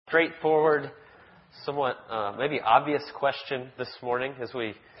straightforward, somewhat maybe obvious question this morning as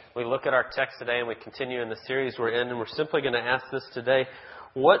we look at our text today and we continue in the series we're in. And we're simply going to ask this today.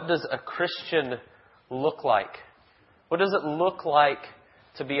 What does a Christian look like? What does it look like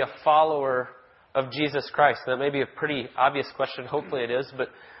to be a follower of Jesus Christ? That may be a pretty obvious question. Hopefully it is, but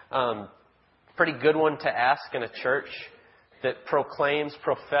pretty good one to ask in a church that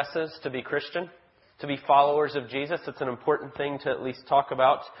professes to be Christian, to be followers of Jesus. It's an important thing to at least talk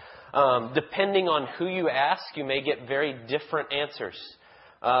about. Depending on who you ask, you may get very different answers.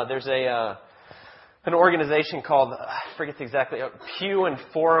 There's an organization called, I forget exactly, Pew and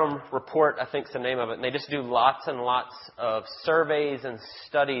Forum Report, I think is the name of it. And they just do lots and lots of surveys and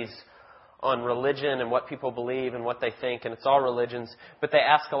studies on religion and what people believe and what they think. And it's all religions. But they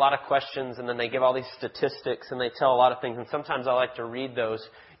ask a lot of questions and then they give all these statistics and they tell a lot of things. And sometimes I like to read those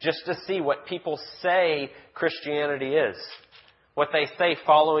just to see what people say Christianity is. What they say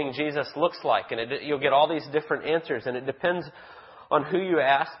following Jesus looks like. And you'll get all these different answers. And it depends on who you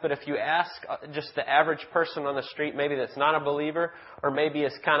ask. But if you ask just the average person on the street, maybe that's not a believer, or maybe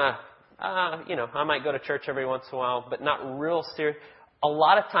it's kind of, I might go to church every once in a while, but not real serious. A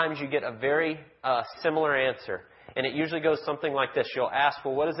lot of times you get a very similar answer. And it usually goes something like this. You'll ask,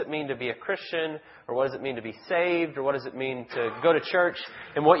 well, what does it mean to be a Christian? Or what does it mean to be saved? Or what does it mean to go to church?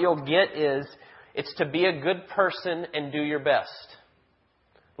 And what you'll get is, it's to be a good person and do your best.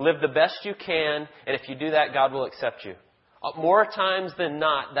 Live the best you can, and if you do that, God will accept you. More times than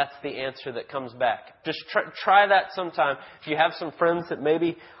not, that's the answer that comes back. Just try that sometime. If you have some friends that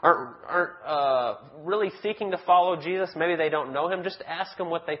maybe aren't really seeking to follow Jesus, maybe they don't know Him, just ask them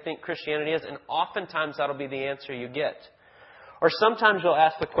what they think Christianity is, and oftentimes that'll be the answer you get. Or sometimes you'll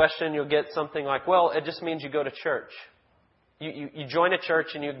ask the question, you'll get something like, well, it just means you go to church. You join a church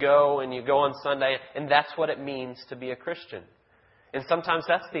and you go on Sunday, and that's what it means to be a Christian. And sometimes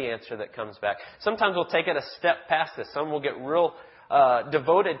that's the answer that comes back. Sometimes we'll take it a step past this. Some will get real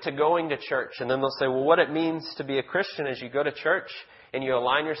devoted to going to church. And then they'll say, well, what it means to be a Christian is you go to church and you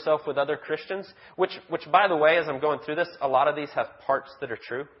align yourself with other Christians. Which by the way, as I'm going through this, a lot of these have parts that are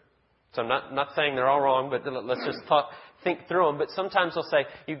true. So I'm not saying they're all wrong, but let's just think through them. But sometimes they'll say,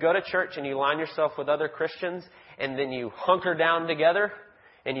 you go to church and you align yourself with other Christians, and then you hunker down together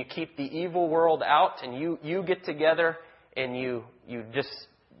and you keep the evil world out, and you get together and you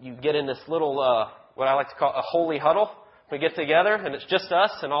get in this little, what I like to call a holy huddle. We get together and it's just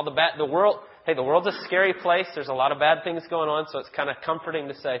us and all the world. Hey, the world's a scary place. There's a lot of bad things going on. So it's kind of comforting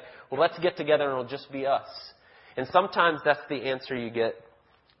to say, well, let's get together and it'll just be us. And sometimes that's the answer you get.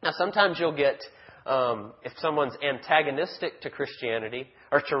 Now, sometimes you'll get, if someone's antagonistic to Christianity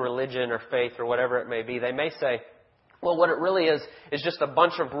or to religion or faith or whatever it may be, they may say, well, what it really is just a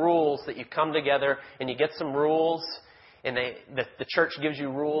bunch of rules that you come together and you get some rules. And the church gives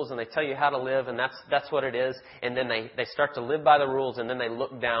you rules and they tell you how to live, and that's what it is. And then they start to live by the rules, and then they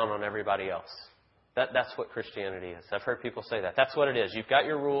look down on everybody else. That's what Christianity is. I've heard people say that. That's what it is. You've got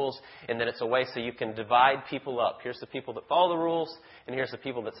your rules, and then it's a way so you can divide people up. Here's the people that follow the rules, and here's the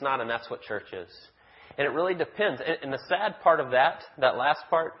people that's not, and that's what church is. And it really depends. And the sad part of that last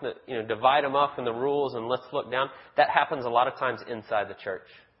part, that divide them up in the rules and let's look down, that happens a lot of times inside the church.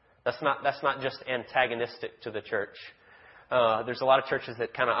 That's not just antagonistic to the church. There's a lot of churches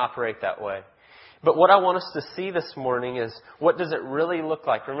that kind of operate that way. But what I want us to see this morning is, what does it really look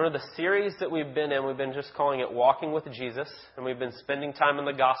like? Remember the series that we've been in, we've been just calling it Walking with Jesus. And we've been spending time in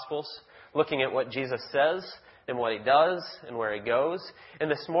the Gospels, looking at what Jesus says and what He does and where He goes. And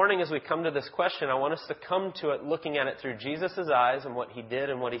this morning as we come to this question, I want us to come to it looking at it through Jesus' eyes and what He did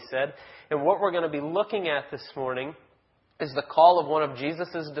and what He said. And what we're going to be looking at this morning is the call of one of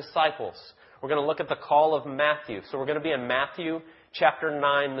Jesus' disciples. We're going to look at the call of Matthew. So we're going to be in Matthew chapter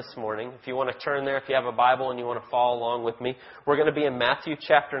 9 this morning. If you want to turn there, if you have a Bible and you want to follow along with me, we're going to be in Matthew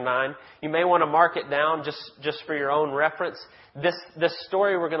chapter 9. You may want to mark it down just for your own reference. This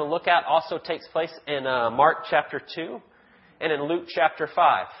story we're going to look at also takes place in Mark chapter 2 and in Luke chapter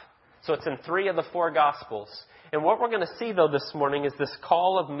 5. So it's in 3 of the 4 Gospels. And what we're going to see, though, this morning is this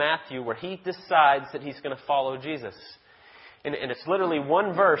call of Matthew where he decides that he's going to follow Jesus. And it's literally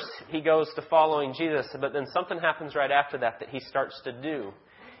one verse he goes to following Jesus, but then something happens right after that he starts to do.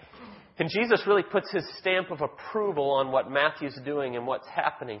 And Jesus really puts His stamp of approval on what Matthew's doing and what's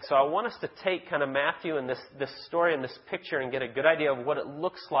happening. So I want us to take kind of Matthew and this story and this picture and get a good idea of what it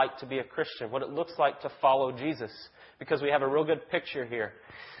looks like to be a Christian, what it looks like to follow Jesus, because we have a real good picture here.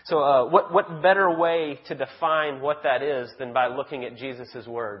 So what better way to define what that is than by looking at Jesus'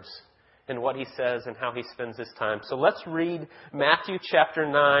 words and what He says and how He spends His time. So let's read Matthew chapter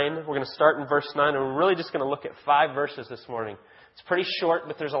 9. We're going to start in verse 9, and we're really just going to look at 5 verses this morning. It's pretty short,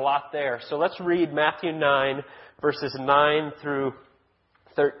 but there's a lot there. So let's read Matthew 9, verses 9 through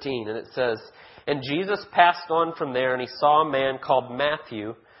 13. And it says, "And Jesus passed on from there, and he saw a man called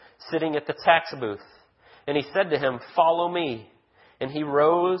Matthew sitting at the tax booth. And he said to him, 'Follow me.' And he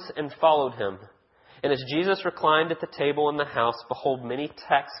rose and followed him. And as Jesus reclined at the table in the house, behold, many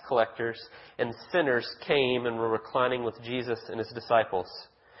tax collectors and sinners came and were reclining with Jesus and his disciples.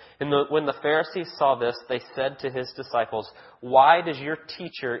 And when the Pharisees saw this, they said to his disciples, 'Why does your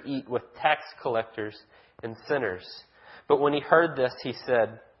teacher eat with tax collectors and sinners?' But when he heard this, he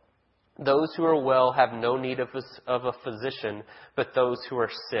said, 'Those who are well have no need of a physician, but those who are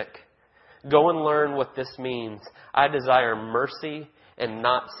sick. Go and learn what this means. I desire mercy and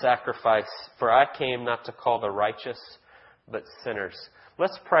not sacrifice, for I came not to call the righteous, but sinners.'"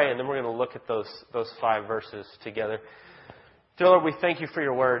 Let's pray, and then we're going to look at those 5 verses together. Dear Lord, we thank you for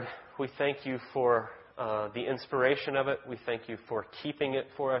your word. We thank you for the inspiration of it. We thank you for keeping it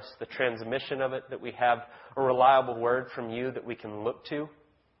for us, the transmission of it, that we have a reliable word from you that we can look to,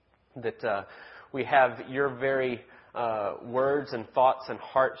 that we have your very words and thoughts and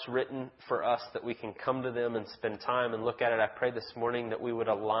hearts written for us, that we can come to them and spend time and look at it. I pray this morning that we would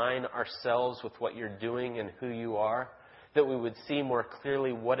align ourselves with what you're doing and who you are, that we would see more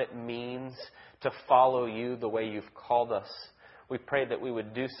clearly what it means to follow you the way you've called us. We pray that we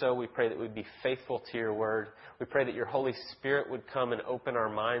would do so. We pray that we'd be faithful to your word. We pray that your Holy Spirit would come and open our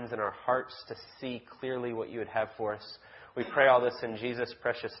minds and our hearts to see clearly what you would have for us. We pray all this in Jesus'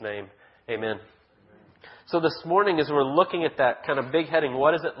 precious name. Amen. So this morning, as we're looking at that kind of big heading,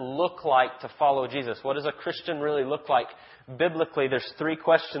 what does it look like to follow Jesus? What does a Christian really look like biblically? There's 3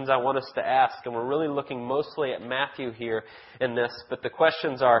 questions I want us to ask, and we're really looking mostly at Matthew here in this. But the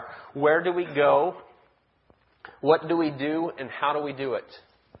questions are, where do we go? What do we do, and how do we do it?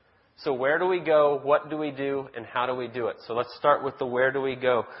 So where do we go? What do we do? And how do we do it? So let's start with the where do we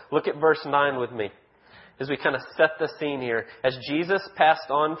go. Look at verse 9 with me as we kind of set the scene here. "As Jesus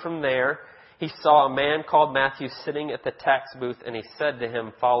passed on from there, he saw a man called Matthew sitting at the tax booth, and he said to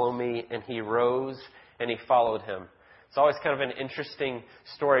him, 'Follow me.' And he rose and he followed him." It's always kind of an interesting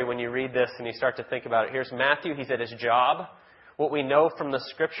story when you read this and you start to think about it. Here's Matthew. He's at his job. What we know from the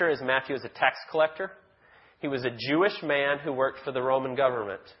scripture is Matthew is a tax collector. He was a Jewish man who worked for the Roman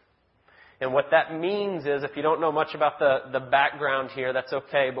government. And what that means is, if you don't know much about the background here, that's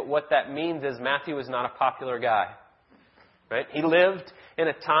okay. But what that means is Matthew was not a popular guy. Right? He lived in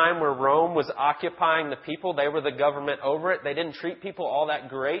a time where Rome was occupying the people. They were the government over it. They didn't treat people all that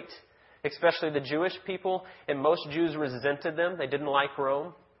great, especially the Jewish people. And most Jews resented them. They didn't like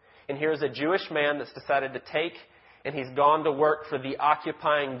Rome. And here's a Jewish man that's decided to take, and he's gone to work for the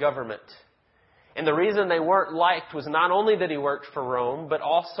occupying government. And the reason they weren't liked was not only that he worked for Rome, but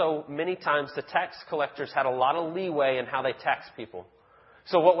also many times the tax collectors had a lot of leeway in how they taxed people.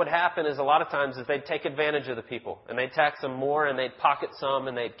 So what would happen is a lot of times is they'd take advantage of the people, and they'd tax them more, and they'd pocket some,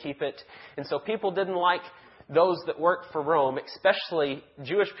 and they'd keep it. And so people didn't like those that worked for Rome, especially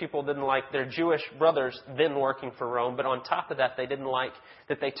Jewish people didn't like their Jewish brothers then working for Rome. But on top of that, they didn't like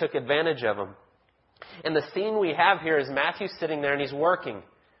that they took advantage of them. And the scene we have here is Matthew sitting there, and he's working.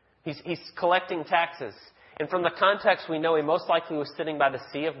 He's collecting taxes. And from the context, we know he most likely was sitting by the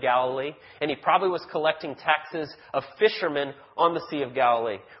Sea of Galilee, and he probably was collecting taxes of fishermen on the Sea of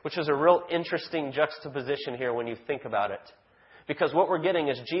Galilee, which is a real interesting juxtaposition here when you think about it. Because what we're getting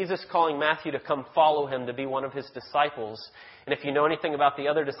is Jesus calling Matthew to come follow him, to be one of his disciples. And if you know anything about the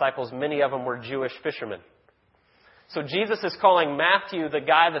other disciples, many of them were Jewish fishermen. So Jesus is calling Matthew, the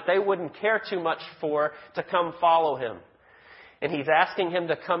guy that they wouldn't care too much for, to come follow him. And he's asking him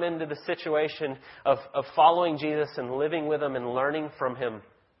to come into the situation of following Jesus and living with him and learning from him.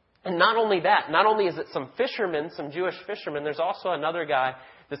 And not only that, not only is it some fishermen, some Jewish fishermen, there's also another guy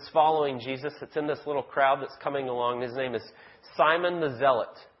that's following Jesus that's in this little crowd that's coming along. His name is Simon the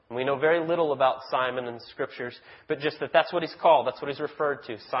Zealot. And we know very little about Simon in the Scriptures, but just that's what he's called. That's what he's referred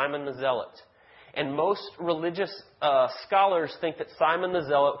to, Simon the Zealot. And most religious scholars think that Simon the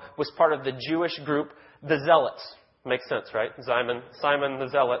Zealot was part of the Jewish group, the Zealots. Makes sense, right? Simon the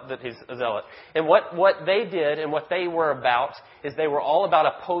Zealot, that he's a zealot. And what they did and what they were about is they were all about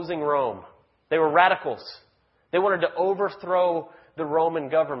opposing Rome. They were radicals. They wanted to overthrow the Roman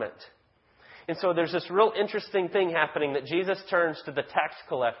government. And so there's this real interesting thing happening that Jesus turns to the tax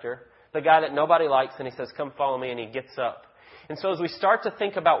collector, the guy that nobody likes, and he says, "Come follow me," and he gets up. And so as we start to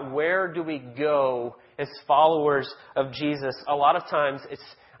think about where do we go as followers of Jesus, a lot of times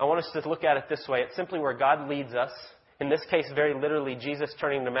I want us to look at it this way. It's simply where God leads us. In this case, very literally, Jesus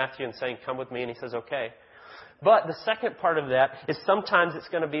turning to Matthew and saying, "Come with me," and he says, "Okay." But the second part of that is sometimes it's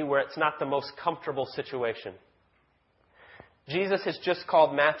going to be where it's not the most comfortable situation. Jesus has just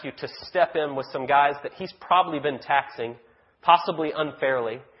called Matthew to step in with some guys that he's probably been taxing, possibly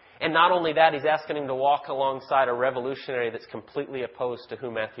unfairly. And not only that, he's asking him to walk alongside a revolutionary that's completely opposed to who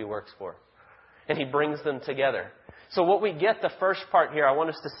Matthew works for. And he brings them together. So what we get, the first part here, I want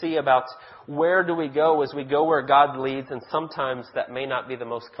us to see about where do we go as we go where God leads, and sometimes that may not be the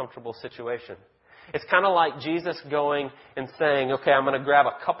most comfortable situation. It's kind of like Jesus going and saying, okay, I'm going to grab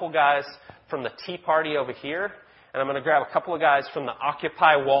a couple guys from the Tea Party over here, and I'm going to grab a couple of guys from the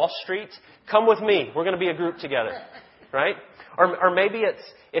Occupy Wall Street. Come with me. We're going to be a group together. Right? Or maybe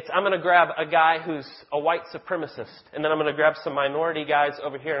it's I'm going to grab a guy who's a white supremacist, and then I'm going to grab some minority guys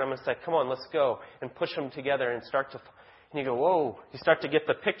over here, and I'm going to say, come on, let's go, and push them together and and you go, whoa, you start to get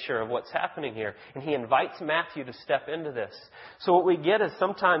the picture of what's happening here. And he invites Matthew to step into this. So what we get is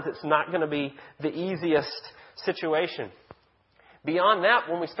sometimes it's not going to be the easiest situation. Beyond that,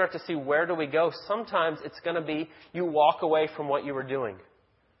 when we start to see where do we go, sometimes it's going to be you walk away from what you were doing.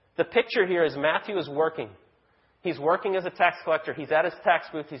 The picture here is Matthew is working. He's working as a tax collector. He's at his tax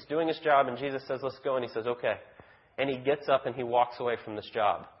booth. He's doing his job. And Jesus says, let's go. And he says, okay. And he gets up and he walks away from this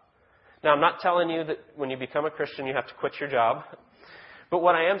job. Now, I'm not telling you that when you become a Christian, you have to quit your job. But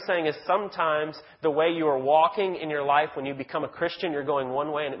what I am saying is sometimes the way you are walking in your life, when you become a Christian, you're going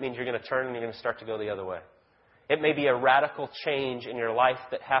one way, and it means you're going to turn and you're going to start to go the other way. It may be a radical change in your life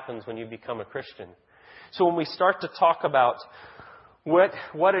that happens when you become a Christian. So when we start to talk about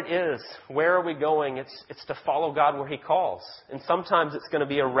what it is, where are we going, it's to follow God where He calls. And sometimes it's going to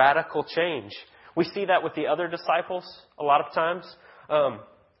be a radical change. We see that with the other disciples a lot of times.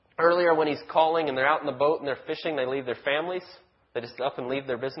 Earlier when He's calling and they're out in the boat and they're fishing, they leave their families. They just up and leave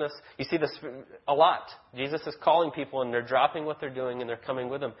their business. You see this a lot. Jesus is calling people and they're dropping what they're doing and they're coming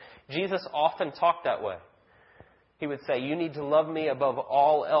with Him. Jesus often talked that way. He would say, you need to love me above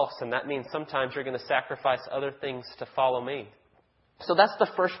all else. And that means sometimes you're going to sacrifice other things to follow me. So that's the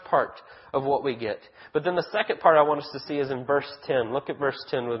first part of what we get. But then the second part I want us to see is in verse 10. Look at verse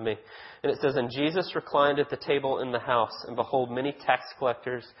 10 with me. And it says, and Jesus reclined at the table in the house, and behold, many tax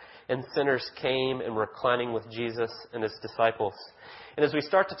collectors and sinners came and were reclining with Jesus and His disciples. And as we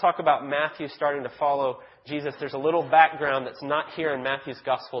start to talk about Matthew starting to follow Jesus, there's a little background that's not here in Matthew's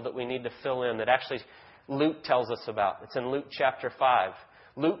gospel that we need to fill in, that actually Luke tells us about. It's in Luke chapter 5.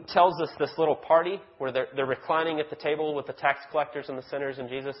 Luke tells us this little party where they're reclining at the table with the tax collectors and the sinners and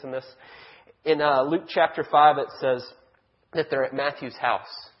Jesus and this. In Luke chapter 5, it says that they're at Matthew's house.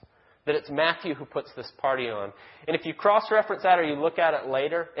 That it's Matthew who puts this party on. And if you cross-reference that or you look at it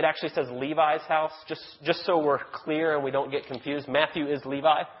later, it actually says Levi's house. Just so we're clear and we don't get confused. Matthew is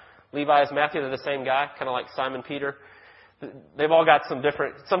Levi. Levi is Matthew. They're the same guy, kind of like Simon Peter. They've all got some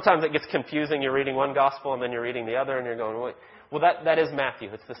different... Sometimes it gets confusing. You're reading one gospel and then you're reading the other and you're going, wait. Well, that is Matthew.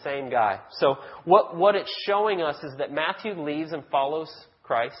 It's the same guy. So what it's showing us is that Matthew leaves and follows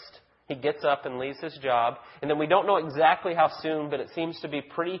Christ. He gets up and leaves his job. And then we don't know exactly how soon, but it seems to be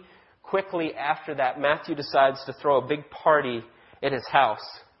pretty quickly after that, Matthew decides to throw a big party at his house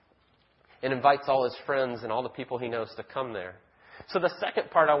and invites all his friends and all the people he knows to come there. So the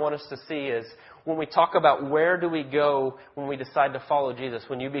second part I want us to see is when we talk about where do we go when we decide to follow Jesus.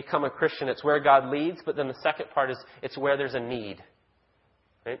 When you become a Christian, it's where God leads. But then the second part is it's where there's a need.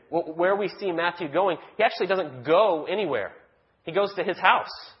 Right? Where we see Matthew going, he actually doesn't go anywhere. He goes to his house.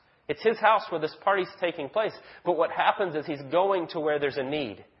 It's his house where this party's taking place. But what happens is he's going to where there's a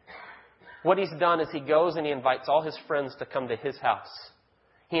need. What he's done is he goes and he invites all his friends to come to his house.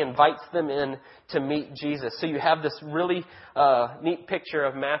 He invites them in to meet Jesus. So you have this really neat picture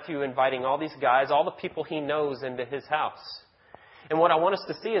of Matthew inviting all these guys, all the people he knows into his house. And what I want us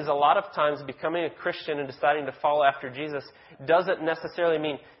to see is a lot of times becoming a Christian and deciding to follow after Jesus doesn't necessarily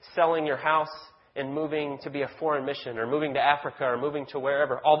mean selling your house and moving to be a foreign mission or moving to Africa or moving to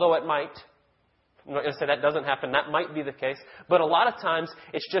wherever, although it might. I'm not going to say that doesn't happen. That might be the case. But a lot of times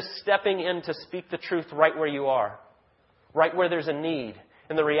it's just stepping in to speak the truth right where you are, right where there's a need.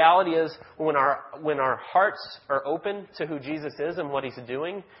 And the reality is when our hearts are open to who Jesus is and what He's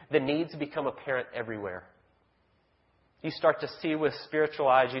doing, the needs become apparent everywhere. You start to see with spiritual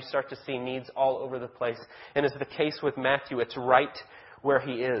eyes, you start to see needs all over the place. And as the case with Matthew, it's right where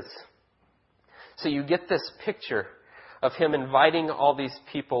he is. So you get this picture of him inviting all these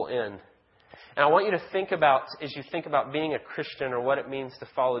people in. And I want you to think about, as you think about being a Christian or what it means to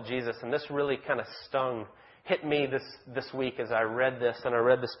follow Jesus, and this really kind of hit me this week as I read this, and I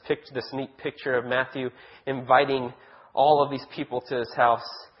read this neat picture of Matthew inviting all of these people to his house.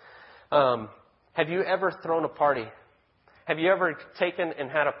 Have you ever thrown a party? Have you ever taken and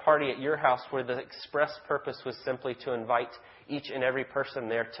had a party at your house where the express purpose was simply to invite each and every person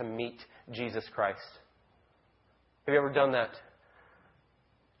there to meet Jesus Christ? Have you ever done that?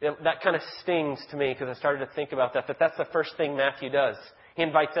 That kind of stings to me because I started to think about that. But that's the first thing Matthew does. He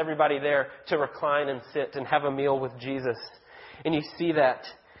invites everybody there to recline and sit and have a meal with Jesus. And you see that.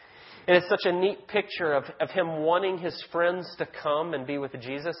 And it's such a neat picture of him wanting his friends to come and be with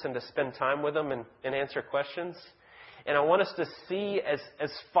Jesus and to spend time with them and answer questions. And I want us to see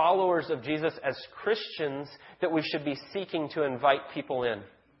as followers of Jesus, as Christians, that we should be seeking to invite people in.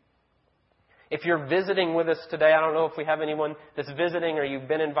 If you're visiting with us today, I don't know if we have anyone that's visiting or you've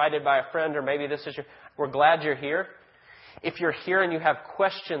been invited by a friend or maybe this is we're glad you're here. If you're here and you have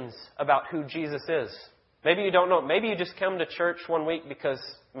questions about who Jesus is, maybe you don't know, maybe you just come to church one week because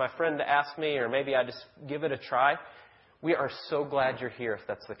my friend asked me or maybe I just give it a try. We are so glad you're here if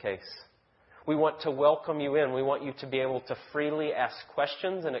that's the case. We want to welcome you in. We want you to be able to freely ask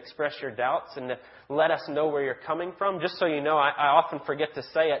questions and express your doubts and to let us know where you're coming from. Just so you know, I often forget to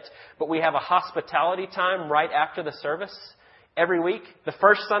say it, but we have a hospitality time right after the service every week. The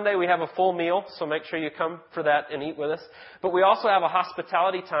first Sunday we have a full meal, so make sure you come for that and eat with us. But we also have a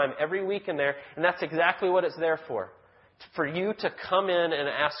hospitality time every week in there, and that's exactly what it's there for. For you to come in and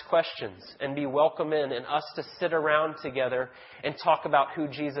ask questions and be welcome in and us to sit around together and talk about who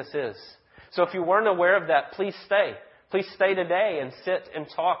Jesus is. So if you weren't aware of that, please stay. Please stay today and sit and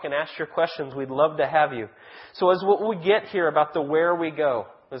talk and ask your questions. We'd love to have you. So as what we get here about the where we go,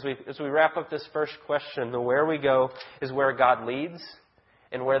 as we wrap up this first question, the where we go is where God leads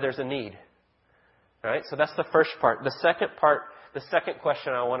and where there's a need. All right? So that's the first part. The second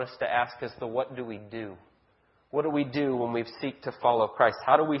question I want us to ask is the what do we do? What do we do when we seek to follow Christ?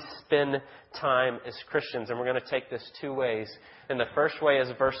 How do we spend time as Christians? And we're going to take this two ways. And the first way is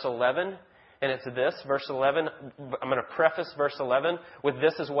verse 11. And it's this, verse 11. I'm going to preface verse 11 with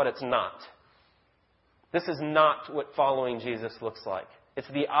this is what it's not. This is not what following Jesus looks like. It's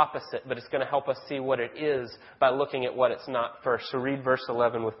the opposite, but it's going to help us see what it is by looking at what it's not first. So read verse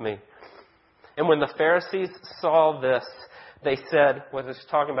 11 with me. And when the Pharisees saw this, they said, what it's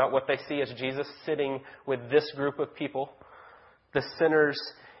talking about, what they see is Jesus sitting with this group of people, the sinners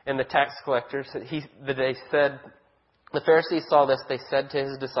and the tax collectors. The Pharisees saw this, they said to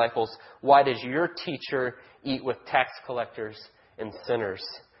his disciples, why does your teacher eat with tax collectors and sinners?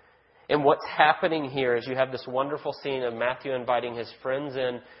 And what's happening here is you have this wonderful scene of Matthew inviting his friends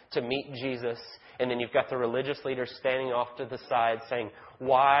in to meet Jesus. And then you've got the religious leaders standing off to the side saying,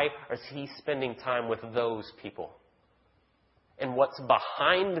 why is he spending time with those people? And what's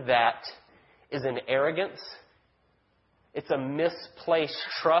behind that is an arrogance. It's a misplaced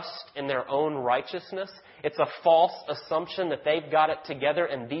trust in their own righteousness. It's a false assumption that they've got it together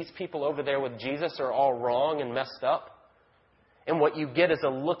and these people over there with Jesus are all wrong and messed up. And what you get is a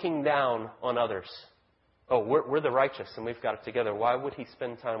looking down on others. Oh, we're the righteous and we've got it together. Why would he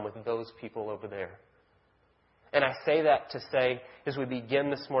spend time with those people over there? And I say that to say, as we begin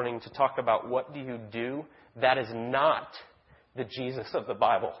this morning to talk about what do you do, that is not the Jesus of the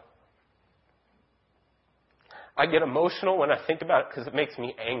Bible. I get emotional when I think about it because it makes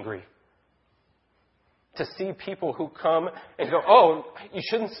me angry. To see people who come and go, oh, you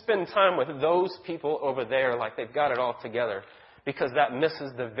shouldn't spend time with those people over there like they've got it all together. Because that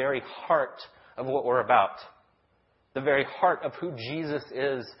misses the very heart of what we're about. The very heart of who Jesus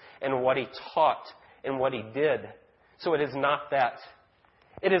is and what he taught and what he did. So it is not that.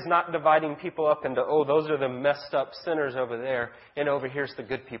 It is not dividing people up into, oh, those are the messed up sinners over there, and over here's the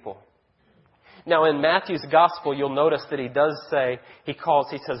good people. Now, in Matthew's gospel, you'll notice that he does say, he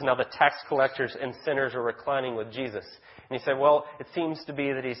says, now the tax collectors and sinners are reclining with Jesus. And he said, well, it seems to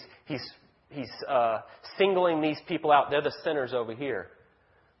be that he's singling these people out. They're the sinners over here.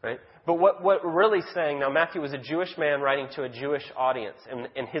 Right? But what we're really saying, now Matthew was a Jewish man writing to a Jewish audience,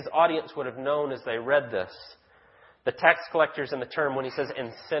 and his audience would have known as they read this, the tax collectors in the term when he says,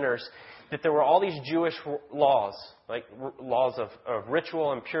 and sinners, that there were all these Jewish laws, like laws of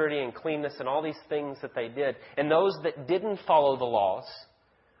ritual and purity and cleanness and all these things that they did. And those that didn't follow the laws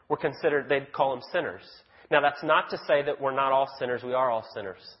were considered, they'd call them sinners. Now that's not to say that we're not all sinners, we are all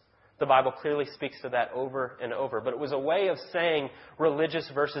sinners. The Bible clearly speaks to that over and over. But it was a way of saying religious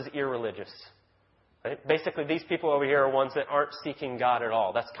versus irreligious. Right? Basically, these people over here are ones that aren't seeking God at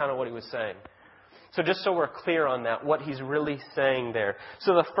all. That's kind of what he was saying. So just so we're clear on that, what he's really saying there.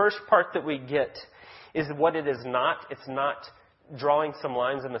 So the first part that we get is what it is not. It's not drawing some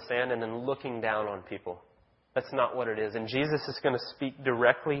lines in the sand and then looking down on people. That's not what it is. And Jesus is going to speak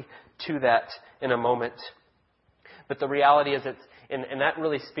directly to that in a moment. But the reality is and that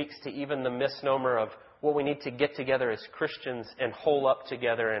really speaks to even the misnomer of what we need to get together as Christians and hole up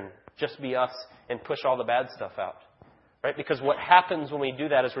together and just be us and push all the bad stuff out. Right? Because what happens when we do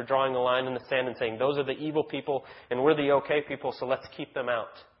that is we're drawing a line in the sand and saying, those are the evil people and we're the okay people, so let's keep them out.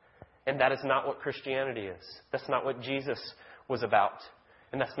 And that is not what Christianity is. That's not what Jesus was about.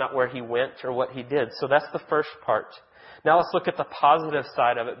 And that's not where He went or what He did. So that's the first part. Now let's look at the positive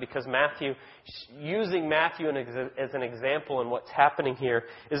side of it, because using Matthew as an example in what's happening here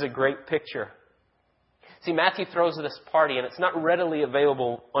is a great picture. See, Matthew throws this party, and it's not readily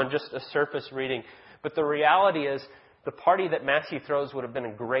available on just a surface reading. But the reality is, the party that Matthew throws would have been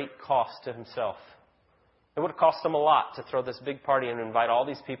a great cost to himself. It would have cost him a lot to throw this big party and invite all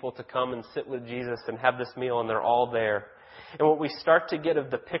these people to come and sit with Jesus and have this meal, and they're all there. And what we start to get of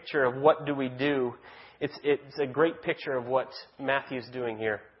the picture of what do we do, it's a great picture of what Matthew's doing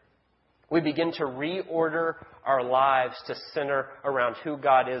here. We begin to reorder our lives to center around who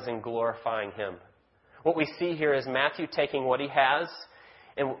God is and glorifying Him. What we see here is Matthew taking what he has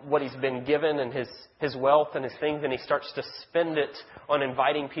and what he's been given and his wealth and his things, and he starts to spend it on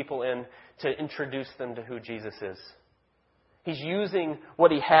inviting people in to introduce them to who Jesus is. He's using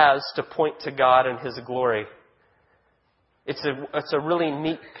what he has to point to God and His glory. It's a really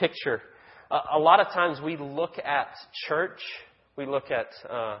neat picture. A lot of times we look at church, we look at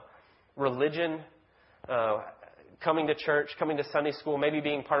religion, coming to church, coming to Sunday school, maybe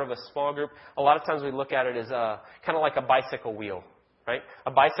being part of a small group. A lot of times we look at it as kind of like a bicycle wheel. Right?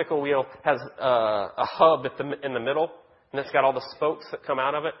 A bicycle wheel has a hub in the middle, and it's got all the spokes that come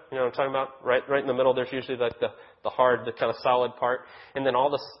out of it. You know what I'm talking about? Right in the middle, there's usually like the hard, the kind of solid part, and then all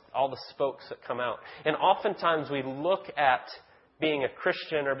the spokes that come out. And oftentimes we look at being a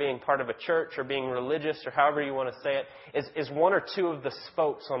Christian or being part of a church or being religious or however you want to say it is one or two of the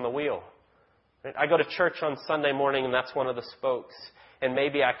spokes on the wheel. Right? I go to church on Sunday morning, and that's one of the spokes. And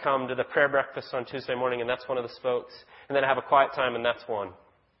maybe I come to the prayer breakfast on Tuesday morning, and that's one of the spokes. And then I have a quiet time, and that's one.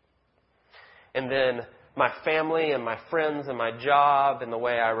 And then my family and my friends and my job and the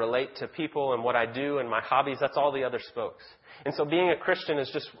way I relate to people and what I do and my hobbies, that's all the other spokes. And so being a Christian is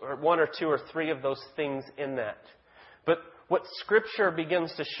just one or two or three of those things in that. But what Scripture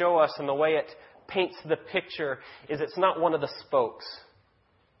begins to show us and the way it paints the picture is it's not one of the spokes.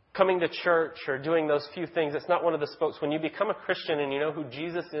 Coming to church or doing those few things, it's not one of the spokes. When you become a Christian and you know who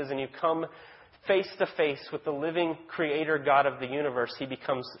Jesus is and you come face to face with the living Creator God of the universe, He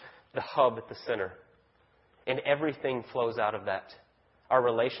becomes the hub at the center. And everything flows out of that. Our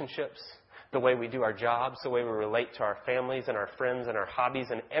relationships, the way we do our jobs, the way we relate to our families and our friends and our hobbies,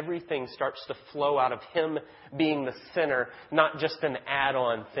 and everything starts to flow out of Him being the center, not just an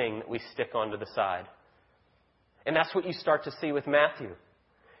add-on thing that we stick onto the side. And that's what you start to see with Matthew.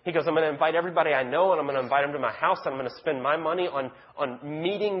 He goes, I'm going to invite everybody I know, and I'm going to invite them to my house, and I'm going to spend my money on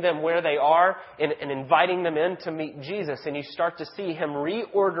meeting them where they are and inviting them in to meet Jesus. And you start to see Him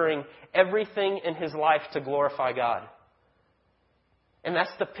reordering everything in His life to glorify God. And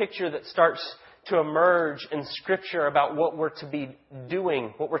that's the picture that starts to emerge in Scripture about what we're to be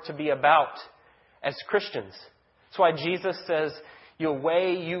doing, what we're to be about as Christians. That's why Jesus says, the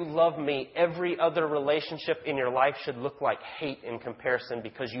way you love me, every other relationship in your life should look like hate in comparison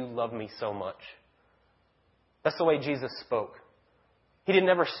because you love me so much. That's the way Jesus spoke. He didn't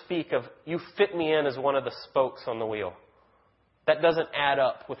ever speak of, you fit me in as one of the spokes on the wheel. That doesn't add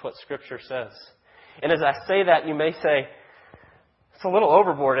up with what Scripture says. And as I say that, you may say, it's a little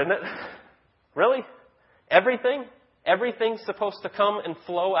overboard, isn't it? Really? Everything? Everything's supposed to come and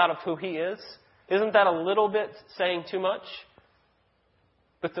flow out of who He is? Isn't that a little bit saying too much?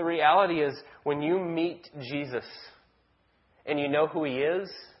 But the reality is, when you meet Jesus and you know who He is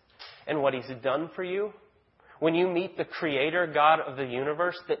and what He's done for you, when you meet the Creator God of the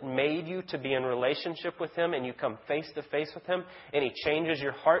universe that made you to be in relationship with Him and you come face to face with Him and He changes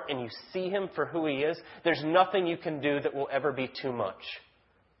your heart and you see Him for who He is, there's nothing you can do that will ever be too much.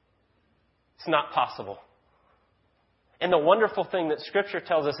 It's not possible. And the wonderful thing that Scripture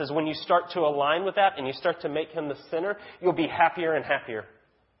tells us is when you start to align with that and you start to make Him the center, you'll be happier and happier.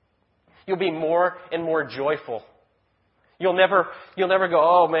 You'll be more and more joyful. You'll never go,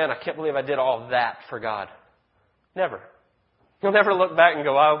 oh man, I can't believe I did all that for God. Never. You'll never look back and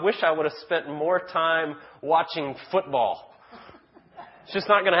go, I wish I would have spent more time watching football. It's just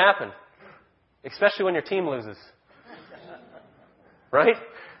not going to happen. Especially when your team loses. Right?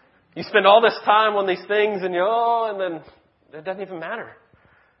 You spend all this time on these things and and then it doesn't even matter.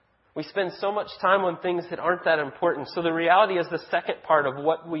 We spend so much time on things that aren't that important. So the reality is the second part of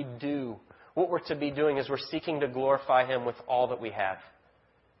what we do, what we're to be doing is we're seeking to glorify Him with all that we have.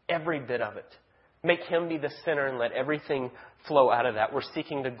 Every bit of it. Make Him be the center and let everything flow out of that. We're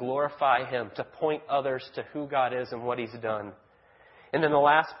seeking to glorify Him, to point others to who God is and what He's done. And then the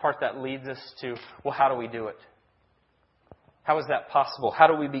last part that leads us to, well, how do we do it? How is that possible? How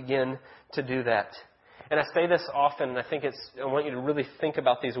do we begin to do that? And I say this often, and I want you to really think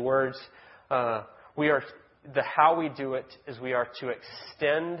about these words. How we do it is we are to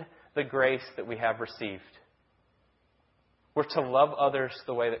extend the grace that we have received. We're to love others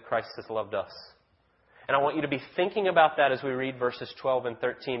the way that Christ has loved us. And I want you to be thinking about that as we read verses 12 and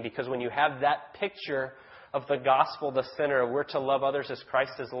 13, because when you have that picture of the gospel, the center, we're to love others as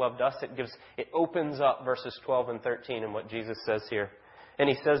Christ has loved us, it opens up verses 12 and 13 and what Jesus says here. And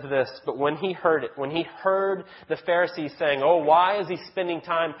he says this, but when he heard the Pharisees saying, oh, why is he spending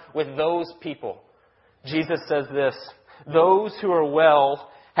time with those people? Jesus says this, those who are well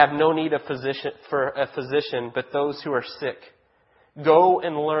have no need of for a physician, but those who are sick. Go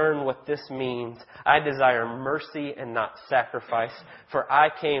and learn what this means. I desire mercy and not sacrifice, for I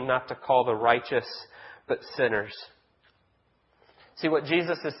came not to call the righteous, but sinners. See, what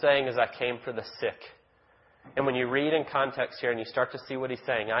Jesus is saying is, I came for the sick. And when you read in context here and you start to see what he's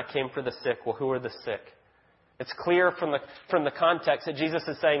saying, I came for the sick. Well, who are the sick? It's clear from the context that Jesus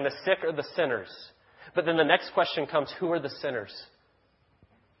is saying the sick are the sinners. But then the next question comes, who are the sinners?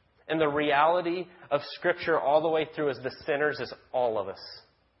 And the reality of Scripture all the way through is the sinners is all of us.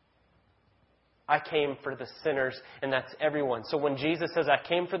 I came for the sinners, and that's everyone. So when Jesus says, I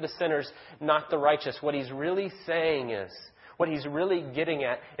came for the sinners, not the righteous, what he's really saying is, what he's really getting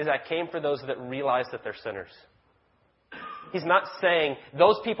at is, I came for those that realize that they're sinners. He's not saying,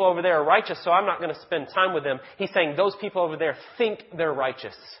 those people over there are righteous, so I'm not going to spend time with them. He's saying, those people over there think they're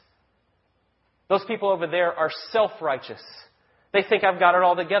righteous. Those people over there are self-righteous. They think I've got it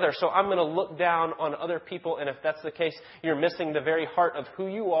all together, so I'm going to look down on other people, and if that's the case, you're missing the very heart of who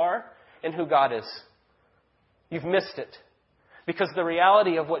you are and who God is. You've missed it. Because the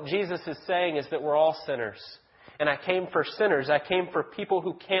reality of what Jesus is saying is that we're all sinners. And I came for sinners. I came for people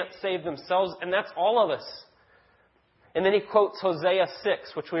who can't save themselves, and that's all of us. And then he quotes Hosea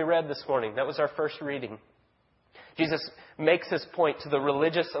 6, which we read this morning. That was our first reading. Jesus makes his point to the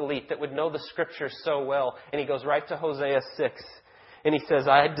religious elite that would know the Scriptures so well. And he goes right to Hosea 6. And he says,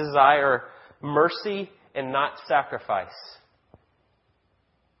 I desire mercy and not sacrifice.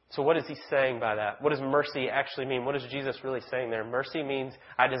 So what is he saying by that? What does mercy actually mean? What is Jesus really saying there? Mercy means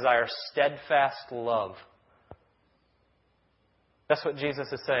I desire steadfast love. That's what Jesus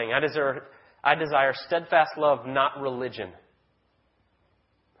is saying. I desire steadfast love, not religion.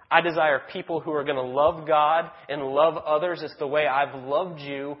 I desire people who are going to love God and love others as the way I've loved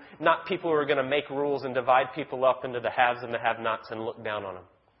you, not people who are going to make rules and divide people up into the haves and the have-nots and look down on them.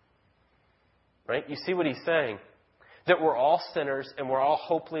 Right? You see what he's saying? That we're all sinners and we're all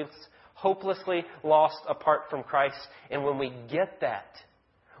hopelessly lost apart from Christ. And when we get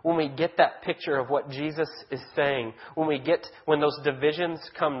that picture of what Jesus is saying, when those divisions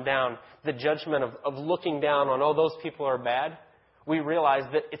come down, the judgment of looking down on, oh, those people are bad, we realize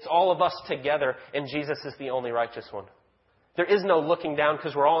that it's all of us together and Jesus is the only righteous one. There is no looking down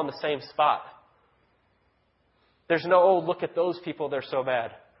because we're all in the same spot. There's no, oh, look at those people, they're so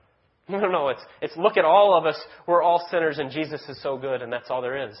bad. No, it's look at all of us, we're all sinners and Jesus is so good and that's all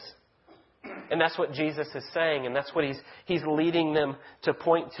there is. And that's what Jesus is saying, and that's what he's leading them to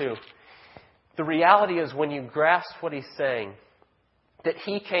point to. The reality is, when you grasp what he's saying, that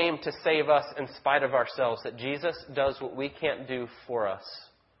he came to save us in spite of ourselves, that Jesus does what we can't do for us,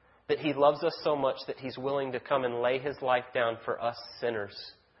 that he loves us so much that he's willing to come and lay his life down for us sinners.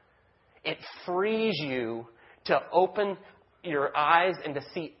 It frees you to open your eyes and to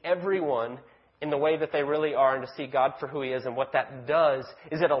see everyone in the way that they really are and to see God for who he is. And what that does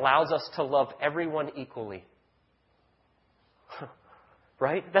is it allows us to love everyone equally.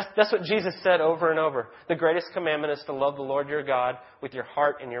 Right? That's what Jesus said over and over. The greatest commandment is to love the Lord your God with your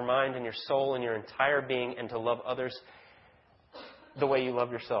heart and your mind and your soul and your entire being, and to love others the way you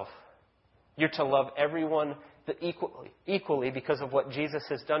love yourself. You're to love everyone equally because of what Jesus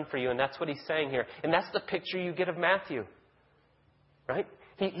has done for you. And that's what he's saying here. And that's the picture you get of Matthew. Right?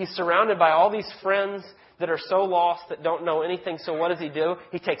 He's surrounded by all these friends that are so lost, that don't know anything. So what does he do?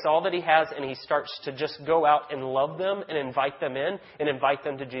 He takes all that he has and he starts to just go out and love them and invite them in and invite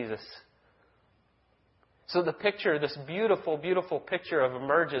them to Jesus. So the picture, this beautiful, beautiful picture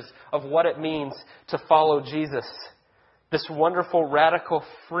emerges of what it means to follow Jesus. This wonderful, radical,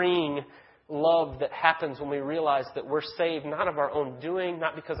 freeing love that happens when we realize that we're saved not of our own doing,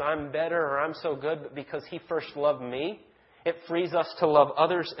 not because I'm better or I'm so good, but because he first loved me. It frees us to love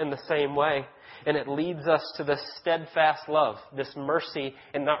others in the same way. And it leads us to this steadfast love, this mercy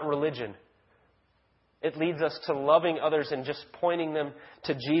and not religion. It leads us to loving others and just pointing them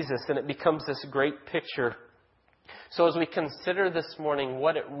to Jesus. And it becomes this great picture. So as we consider this morning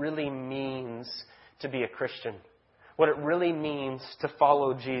what it really means to be a Christian, what it really means to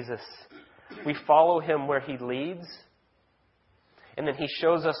follow Jesus. We follow Him where He leads, and then He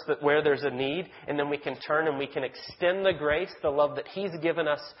shows us that where there's a need, and then we can turn and we can extend the grace, the love that He's given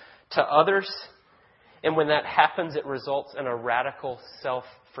us to others. And when that happens, it results in a radical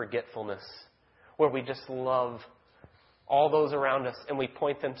self-forgetfulness, where we just love all those around us and we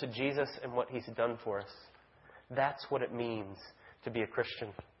point them to Jesus and what He's done for us. That's what it means to be a Christian.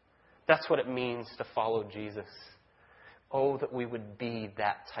 That's what it means to follow Jesus. Oh, that we would be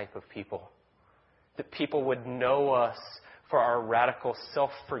that type of people. That people would know us for our radical,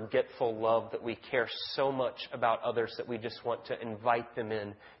 self-forgetful love, that we care so much about others that we just want to invite them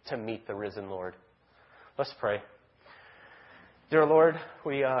in to meet the risen Lord. Let's pray. Dear Lord,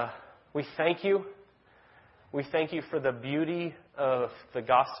 we thank You. We thank You for the beauty of the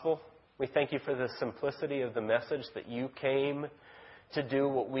gospel. We thank You for the simplicity of the message, that You came to do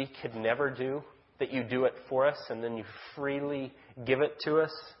what we could never do, that You do it for us, and then You freely give it to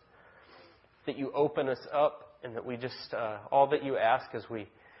us, that You open us up, and that we just, all that You ask is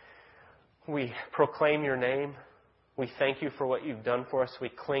we proclaim Your name. We thank You for what You've done for us. We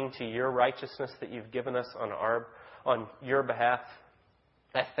cling to Your righteousness that You've given us on Your behalf.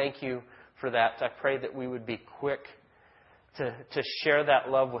 I thank You for that. I pray that we would be quick to share that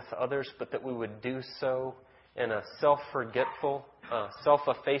love with others, but that we would do so in a self-forgetful,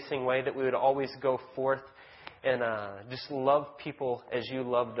 self-effacing way, that we would always go forth and just love people as You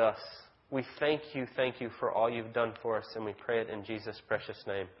loved us. We thank You for all You've done for us, and we pray it in Jesus' precious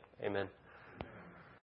name. Amen.